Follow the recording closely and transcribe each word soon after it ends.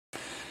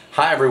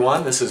Hi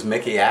everyone, this is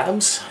Mickey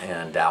Adams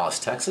in Dallas,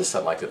 Texas.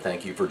 I'd like to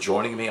thank you for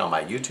joining me on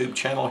my YouTube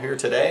channel here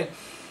today.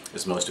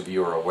 As most of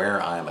you are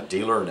aware, I am a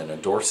dealer and an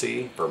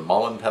endorsee for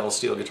Mullen pedal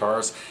steel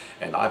guitars,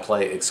 and I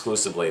play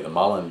exclusively the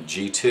Mullen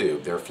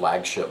G2, their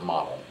flagship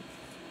model.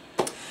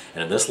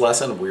 And in this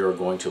lesson, we are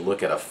going to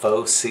look at a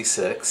Faux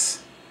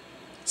C6,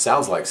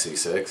 sounds like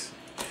C6,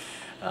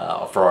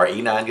 for our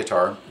E9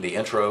 guitar, the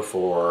intro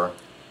for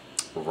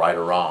Right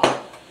or Wrong.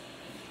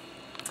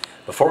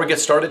 Before we get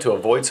started, to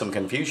avoid some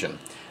confusion,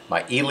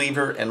 my E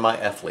lever and my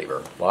F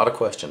lever. A lot of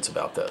questions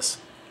about this.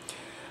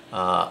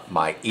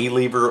 My E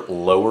lever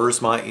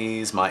lowers my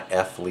E's, my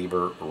F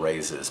lever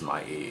raises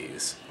my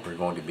E's. We're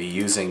going to be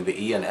using the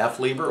E and F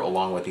lever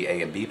along with the A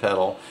and B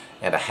pedal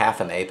and a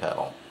half an A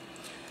pedal.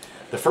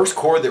 The first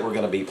chord that we're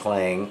going to be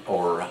playing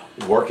or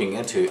working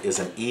into is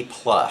an E+.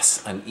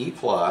 An E+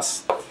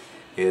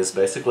 is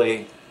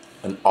basically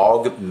an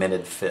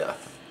augmented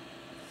fifth.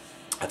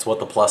 That's what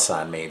the plus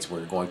sign means.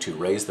 We're going to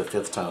raise the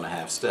fifth tone a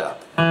half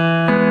step.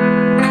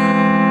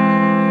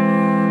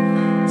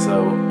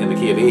 So in the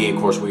key of E, of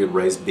course, we would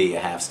raise B a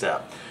half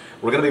step.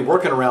 We're going to be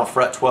working around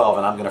fret 12,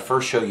 and I'm going to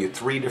first show you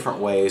 3 different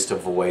ways to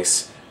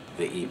voice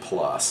the E+.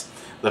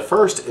 The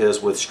first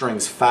is with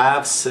strings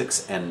 5,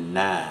 6, and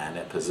 9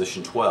 at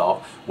position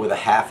 12 with a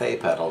half A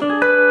pedal.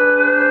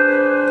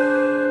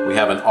 We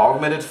have an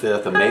augmented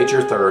fifth, a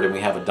major third, and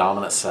we have a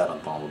dominant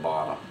seventh on the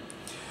bottom.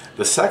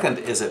 The second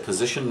is at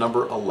position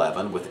number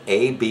 11 with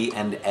A, B,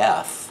 and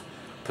F,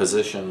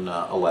 position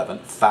 11,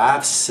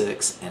 5,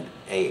 6, and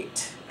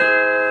 8.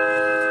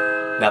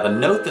 Now the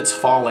note that's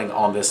falling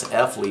on this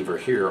F lever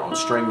here on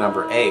string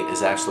number 8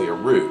 is actually a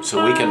root,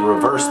 so we can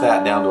reverse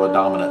that down to a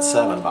dominant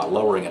 7 by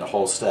lowering it a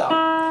whole step.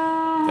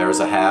 There's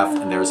a half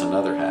and there's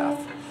another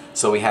half.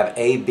 So we have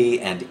A,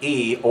 B, and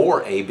E,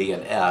 or A, B,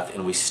 and F,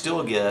 and we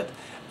still get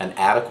an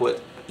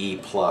adequate E+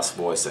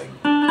 voicing.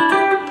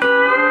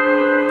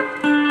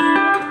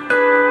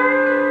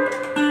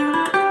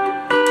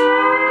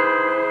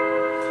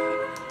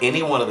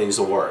 Any one of these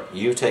will work.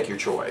 You take your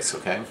choice,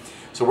 okay?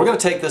 So we're going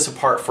to take this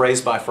apart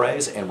phrase by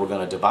phrase, and we're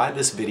going to divide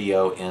this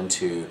video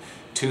into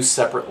 2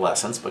 separate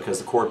lessons because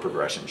the chord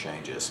progression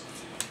changes.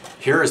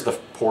 Here is the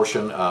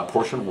portion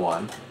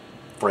 1,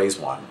 phrase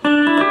 1.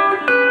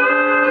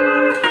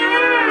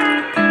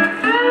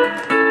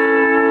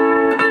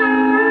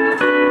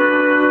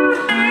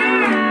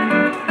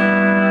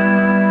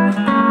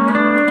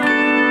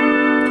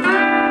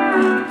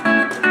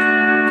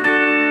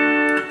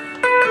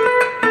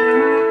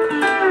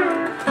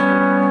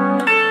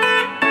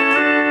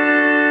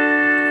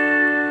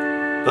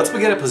 Let's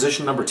begin at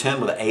position number 10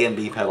 with the A and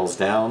B pedals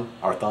down.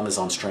 Our thumb is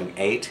on string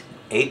 8,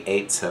 8,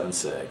 8, 7,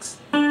 6.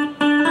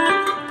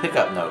 Pick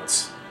up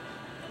notes.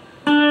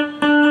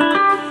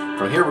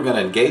 From here we're going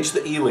to engage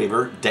the E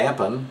lever,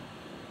 dampen,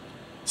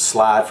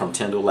 slide from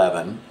 10 to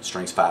 11,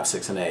 strings 5,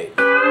 6, and 8.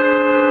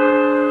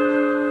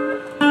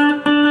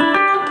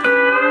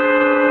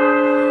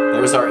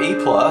 There's our E+.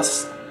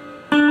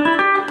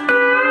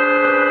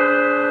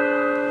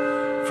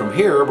 From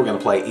here we're going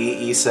to play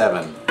E,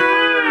 E7.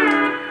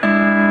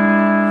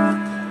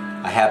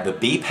 I have the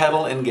B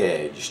pedal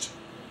engaged.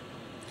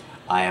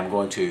 I am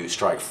going to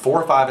strike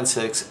 4, 5, and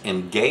 6,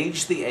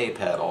 engage the A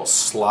pedal,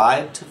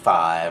 slide to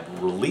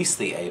 5, release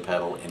the A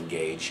pedal,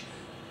 engage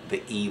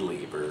the E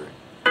lever.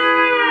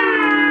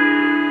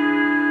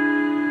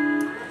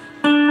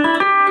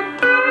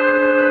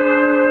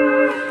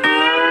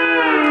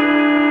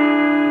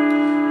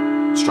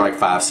 Strike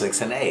 5,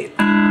 6, and 8.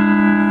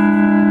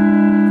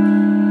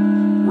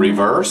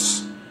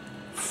 Reverse,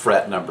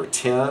 fret number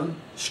 10,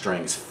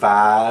 strings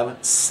 5,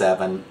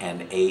 7,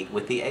 and 8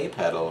 with the A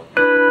pedal.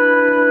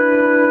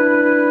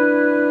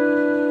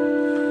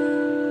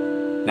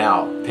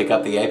 Now, pick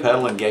up the A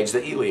pedal, engage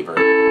the E lever.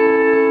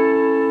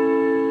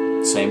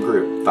 Same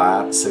group,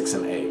 5, 6,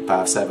 and 8,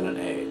 5, 7, and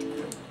 8.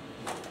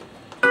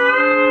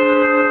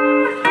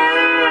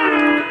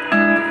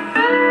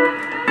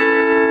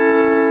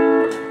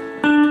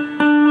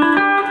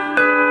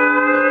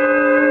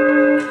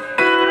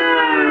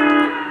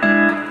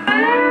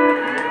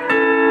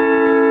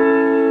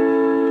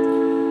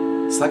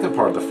 Second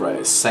part of the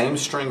phrase, same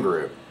string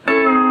group.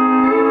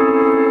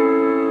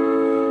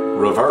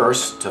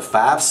 Reverse to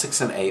 5,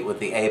 6, and 8 with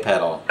the A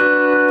pedal.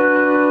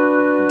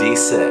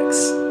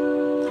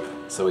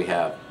 D6. So we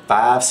have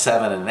 5,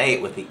 7, and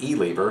 8 with the E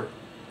lever.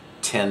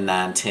 10,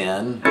 9,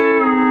 10.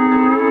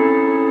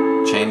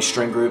 Change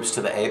string groups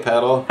to the A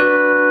pedal.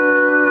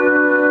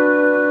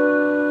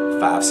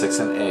 5, 6,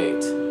 and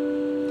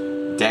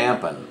 8.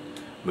 Dampen.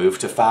 Move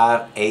to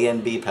 5 A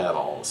and B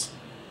pedals.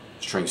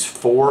 Strings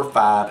 4,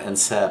 5, and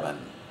 7.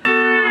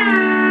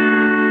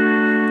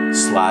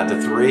 Slide to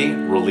 3,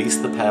 release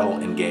the pedal,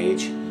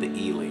 engage the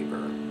E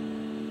lever.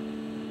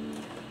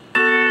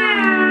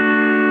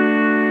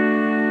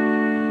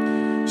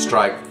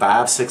 Strike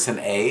 5, 6, and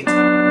 8.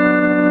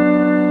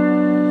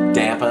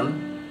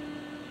 Dampen.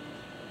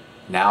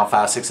 Now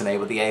 5, 6, and 8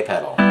 with the A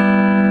pedal.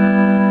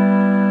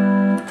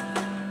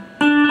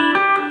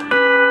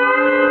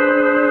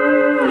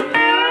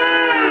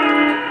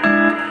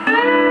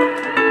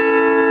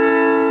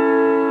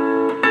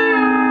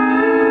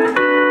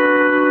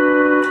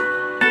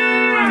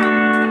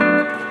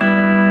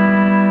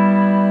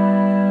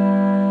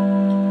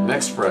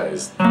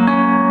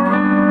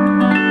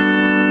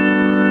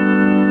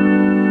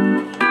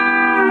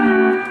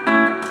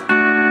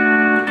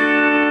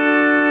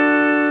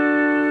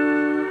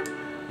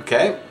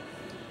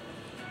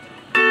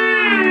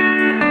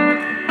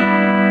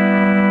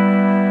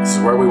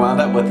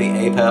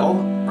 the A pedal,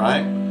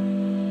 right?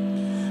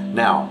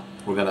 Now,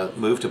 we're going to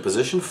move to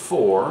position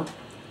 4,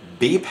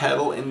 B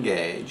pedal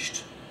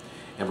engaged,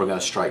 and we're going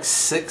to strike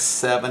 6,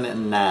 7,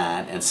 and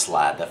 9 and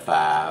slide to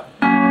 5.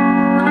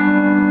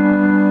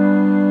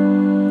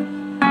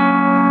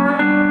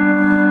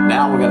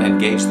 Now we're going to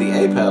engage the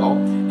A pedal,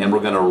 and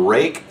we're going to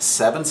rake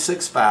 7,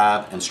 6,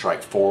 5 and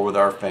strike 4 with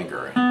our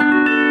finger.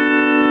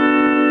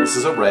 This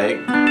is a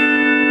rake.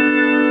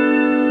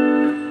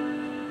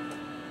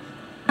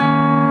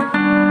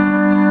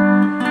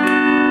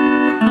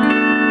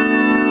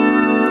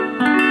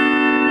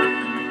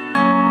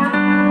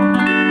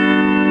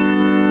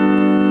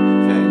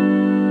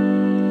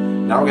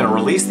 Now we're going to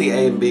release the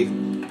A and B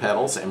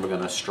pedals, and we're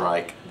going to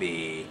strike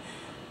the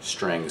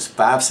strings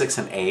 5, 6,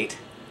 and 8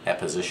 at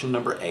position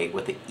number 8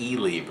 with the E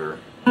lever.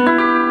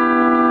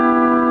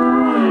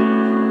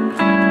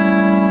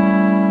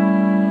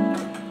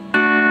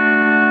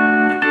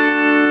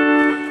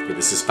 Okay,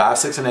 this is 5,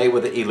 6, and 8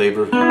 with the E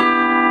lever.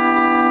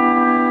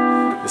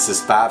 This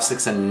is 5,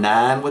 6, and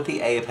 9 with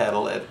the A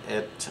pedal at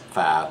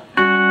 5.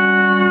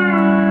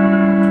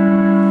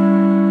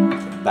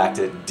 Back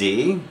to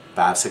D,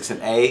 5, 6,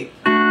 and 8.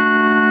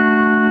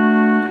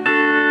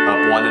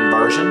 1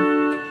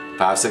 inversion,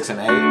 5, 6, and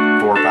 8,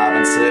 4, 5,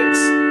 and 6.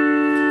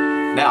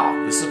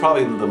 Now, this is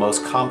probably the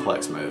most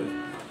complex move.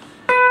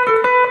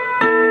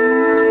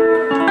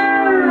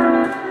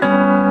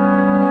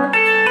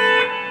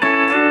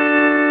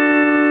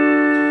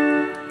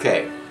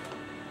 Okay,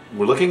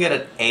 we're looking at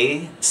an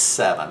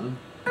A7.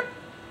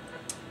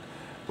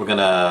 We're going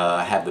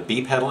to have the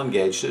B pedal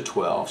engaged at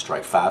 12,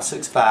 strike 5,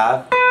 6,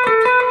 5,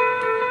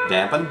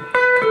 dampen.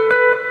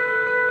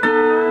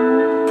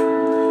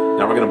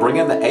 Now we're going to bring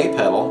in the A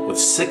pedal with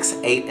 6,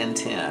 8, and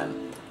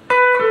 10.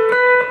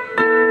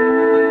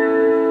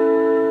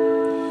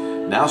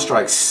 Now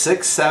strike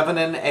 6, 7,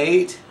 and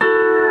 8.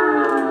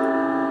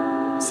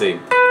 See.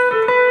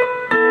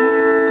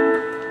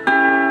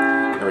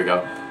 There we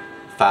go.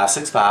 5,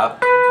 6,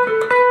 5,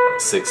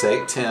 6,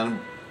 8, 10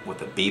 with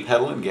the B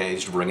pedal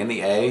engaged. Bring in the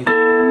A.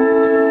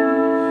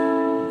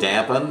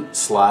 Dampen,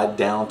 slide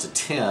down to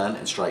 10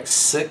 and strike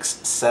 6,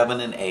 7,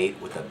 and 8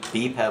 with the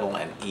B pedal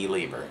and E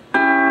lever.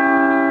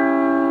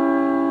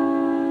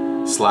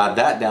 Slide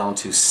that down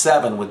to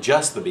 7 with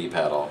just the B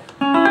pedal.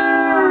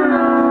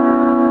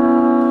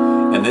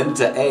 And then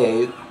to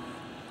A,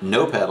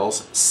 no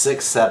pedals,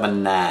 6,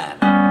 7, 9.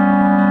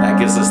 That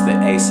gives us the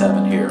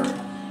A7 here.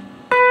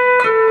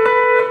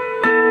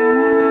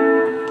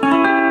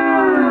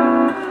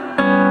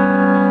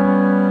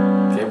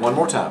 Okay, one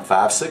more time.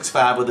 5, 6,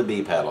 5 with the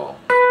B pedal.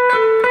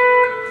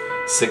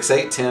 6,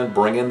 8, 10,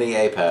 bring in the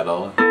A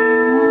pedal.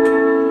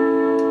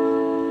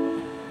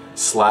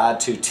 Slide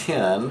to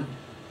 10.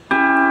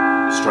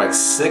 Strike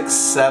 6,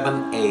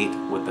 7, 8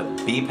 with the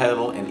B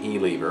pedal and E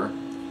lever.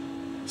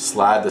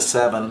 Slide to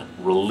 7,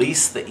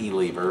 release the E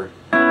lever.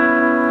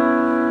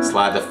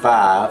 Slide to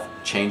 5,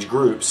 change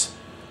groups.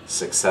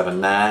 6,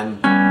 7,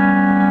 9,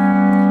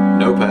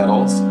 no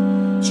pedals.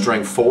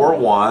 String 4,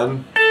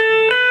 1,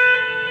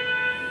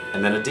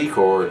 and then a D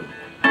chord.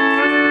 A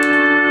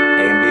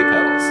and B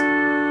pedals.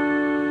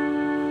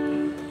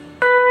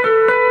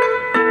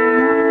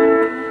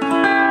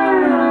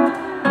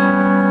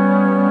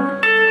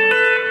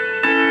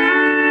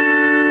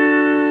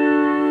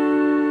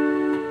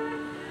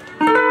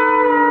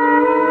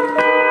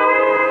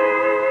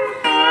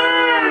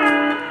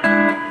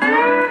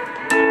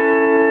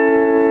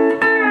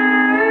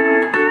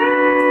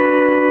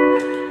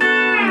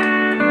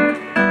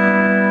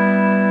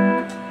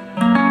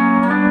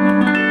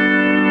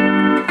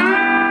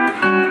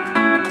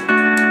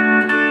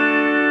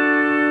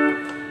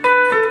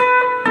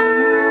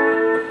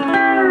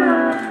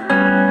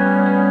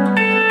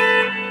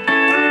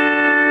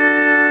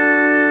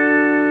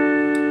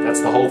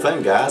 That's the whole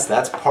thing, guys.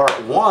 That's part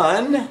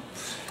 1.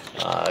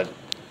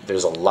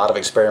 There's a lot of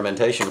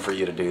experimentation for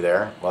you to do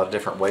there. A lot of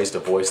different ways to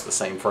voice the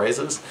same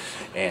phrases.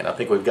 And I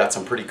think we've got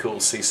some pretty cool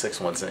C6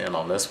 ones in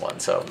on this one.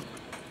 So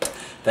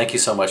thank you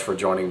so much for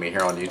joining me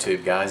here on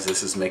YouTube, guys.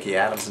 This is Mickey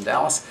Adams in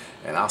Dallas,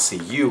 and I'll see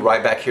you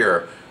right back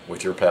here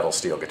with your pedal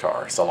steel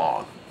guitar. So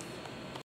long.